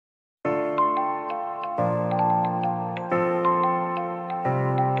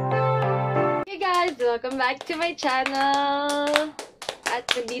Welcome back to my channel! At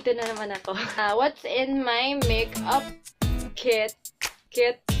nandito na naman ako. What's in my makeup kit,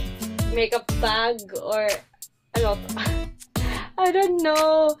 makeup bag, or ano pa? I don't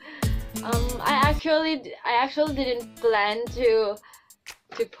know. I actually didn't plan to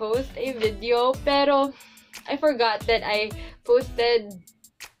post a video, pero I forgot that I posted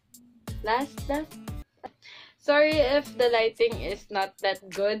last. Sorry if the lighting is not that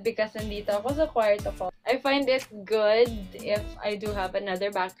good because nandito ako sa kwarto ko. I find it good if I do have another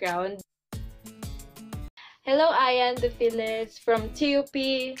background. Hello, Ayan the Phyllis from TUP.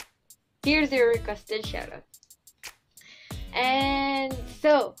 Here's your requested shoutout. And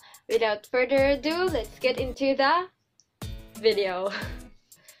so, without further ado, let's get into the video.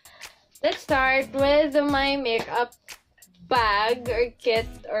 Let's start with my makeup bag or kit,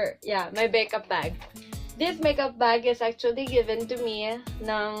 or yeah, my makeup bag. This makeup bag is actually given to me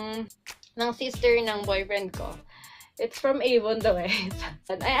ng sister ng boyfriend ko. It's from Avon though. I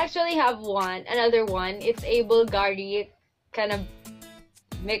actually have another one. It's a Bulgari kind of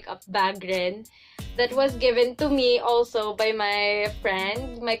makeup bag rin that was given to me also by my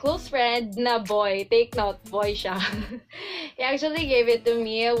friend, my close friend na boy. Take note, boy siya. He actually gave it to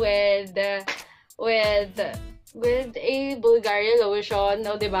me with a Bulgari lotion,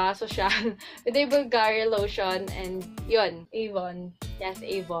 o diba, social, with a Bulgari lotion, and yun, Avon. Yes,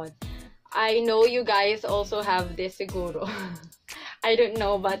 Avon. I know you guys also have this siguro. I don't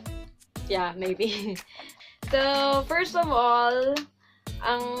know, but yeah, maybe. So, first of all,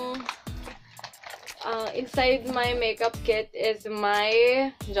 inside my makeup kit is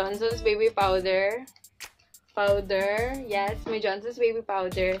my Johnson's baby powder. Yes, my Johnson's baby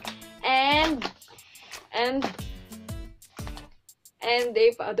powder. And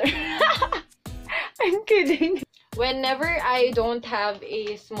a powder. I'm kidding. Whenever I don't have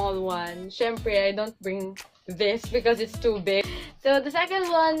a small one, syempre, I don't bring this because it's too big. So the second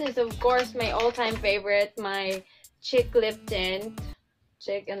one is of course my all-time favorite, my Chick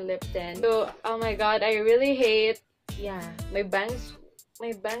and lip tint. So, oh my god, I really hate, yeah, my bangs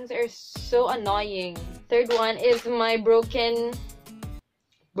are so annoying. Third one is my broken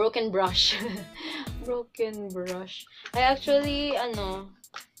brush. Broken brush. I actually,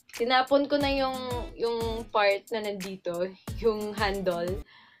 tinapon ko na yung part na nandito, yung handle.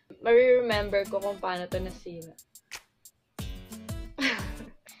 Remember ko kung paano to nasira.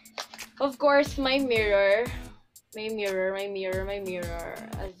 Of course, my mirror. My mirror.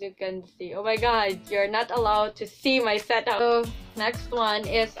 As you can see. Oh my god, you're not allowed to see my setup. So, next one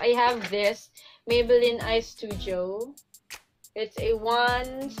is, I have this Maybelline Eye Studio. It's a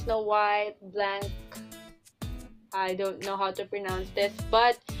one Snow White blank. I don't know how to pronounce this,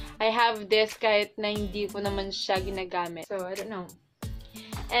 but I have this kahit na hindi ko naman siya ginagamit. So, I don't know.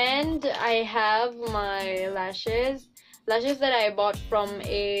 And I have my lashes. Lashes that I bought from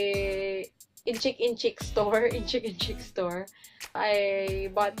a Inchick store. I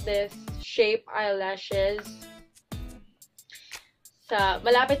bought this Shape eyelashes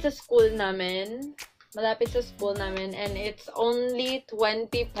malapit sa school namin, and it's only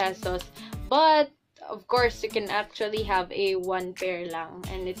 20 pesos. But of course, you can actually have a one pair lang,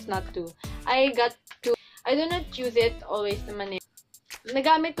 and it's not two. I got two. I do not use it always naman eh.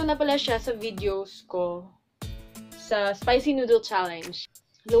 Nagamit ko na pala siya sa videos ko sa Spicy Noodle Challenge.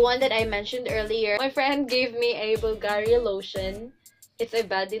 The one that I mentioned earlier. My friend gave me a Bulgari lotion. It's a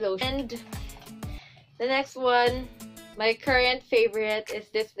body lotion. And the next one, my current favorite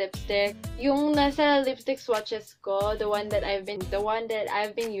is this lipstick. Yung nasa lipstick swatches ko, the one that I've been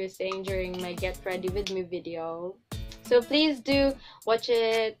using during my Get Ready With Me video. So please do watch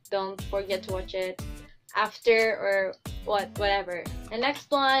it. Don't forget to watch it after or whatever. The next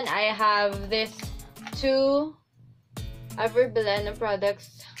one, I have this two Everbelena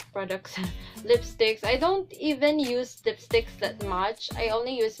products lipsticks. I don't even use lipsticks that much. I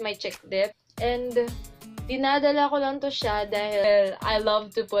only use my Chick lip, and dinadala ko lang to siya dahil I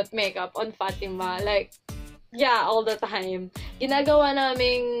love to put makeup on Fatima. Like, yeah, all the time. Ginagawa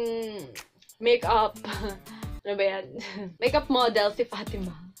naming makeup. Ano ba yan? Makeup model si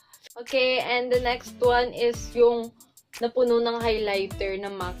Fatima. Okay, and the next one is yung napuno ng highlighter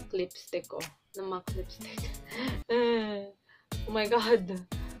na MAC lipstick ko. Oh my god.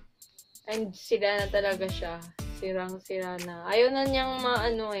 And sira na talaga siya. Sirang-sira na. Ayaw na niyang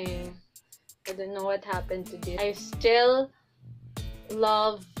maano eh. I don't know what happened to this. I still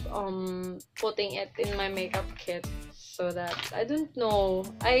love putting it in my makeup kit, so that I don't know.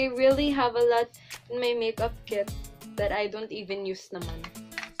 I really have a lot in my makeup kit that I don't even use naman.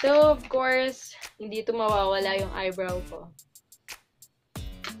 So of course, hindi ito mawawala yung eyebrow ko.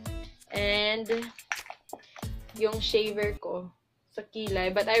 And yung shaver ko sa kilay.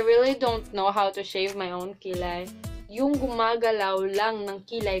 But I really don't know how to shave my own kilay. Yung gumagalaw lang ng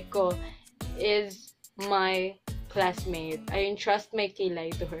kilay ko is my classmate. I entrust my kilay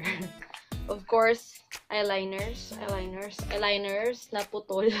to her. Of course, eyeliners na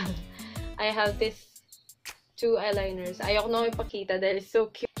putol. I have this 2 eyeliners. Ayoko na ipakita dahil it's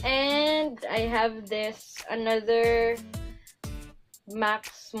so cute. And I have this another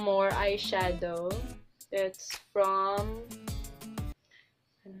Max More eyeshadow. It's from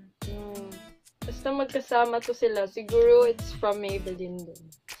basta magkasama to sila. Siguro it's from Maybelline din.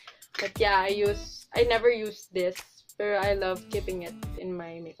 But yeah, I never use this, pero I love keeping it in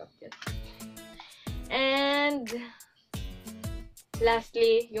my makeup kit. And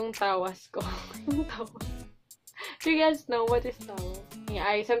lastly, yung tawas ko. Yung tawas. Do you guys know what is tawas? Yeah,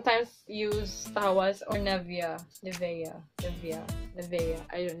 I sometimes use tawas or Nivea.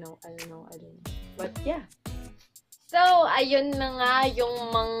 I don't know. But yeah. So, ayun na nga yung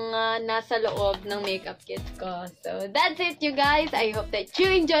mga nasa loob ng makeup kit ko. So, that's it, you guys. I hope that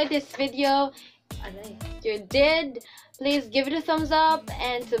you enjoyed this video. If you did, please give it a thumbs up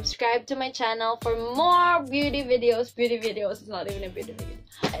and subscribe to my channel for more beauty videos. It's not even a beauty video.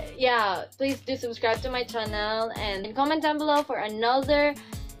 Yeah, please do subscribe to my channel and comment down below for another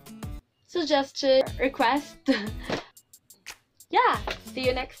suggestion, request. Yeah, see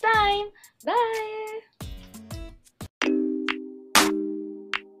you next time. Bye!